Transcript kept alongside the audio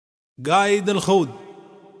قائد الخود.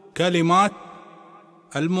 كلمات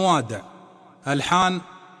الموادع. الحان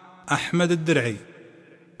احمظ الدرعي.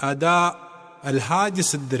 اداء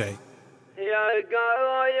الهاجس الدرعي. يا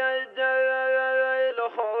قائد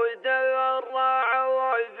الخود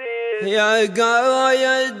الرعابيب، يا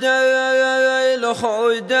قائد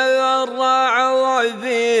الخود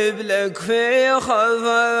الرعابيب، لك في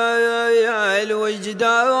خفايا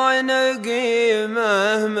الوجدان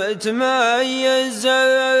قيمه، متميمز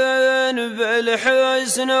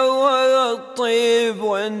بالحسن والطيب،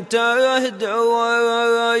 وانت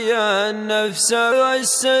دواء النفس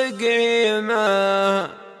السقيمه.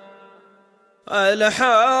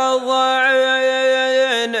 الحاظ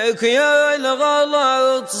عينك يا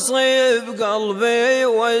الغلط صيب قلبي،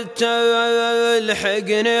 وتلحقني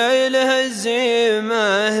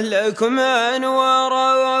الهزيمة، لك من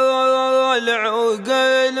وراء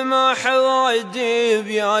العقل محاديب،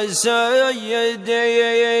 يا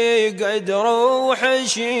سيدي قدر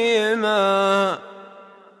وحشيمة.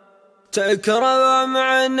 تكرم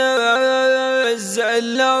عن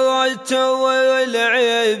الزلات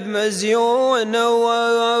والعيب مزيون،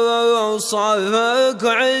 وصافك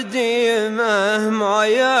عديمه، ما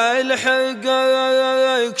يلحقك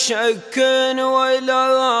شك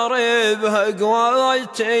ولا ريب،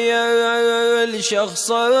 قوتي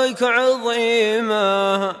لشخصك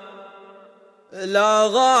عظيمه. لا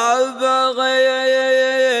غاب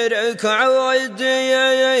غيرك عودي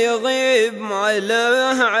يغيب، ما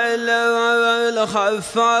له على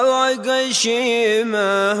الخفاق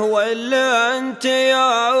شيمه، ولا انت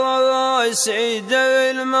يا سيد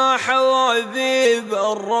المحابيب،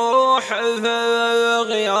 الروح في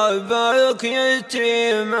غيابك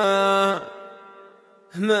يتيمه.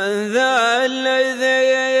 من ذا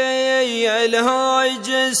الذي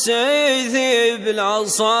الهاجس يثيب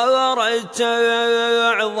العصارة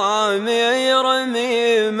عظامي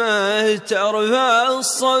رميمه، ترفع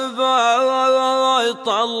الصبا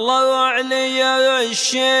طلع علي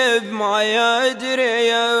الشيب، ما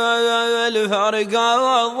يدري الفرق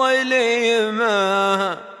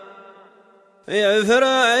وظليمه.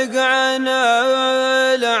 يفرق عن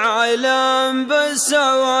العالم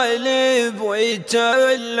بالسواليب،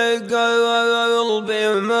 ويتلق قلبي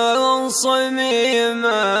من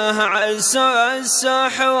صميمه، عسى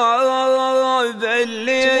السحاب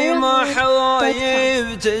اللي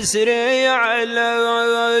محوايب تسري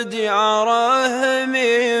على دياره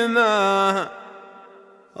هميمه،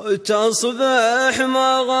 وتصبح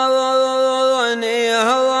مغانيها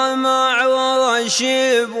ومع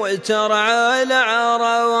وشيب، وترعى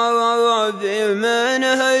العرابي من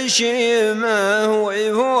هشيمه،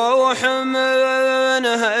 ويفوح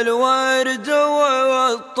منها الورد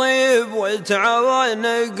والطيب،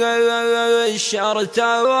 وتعانق الشرط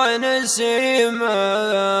ونسيمه.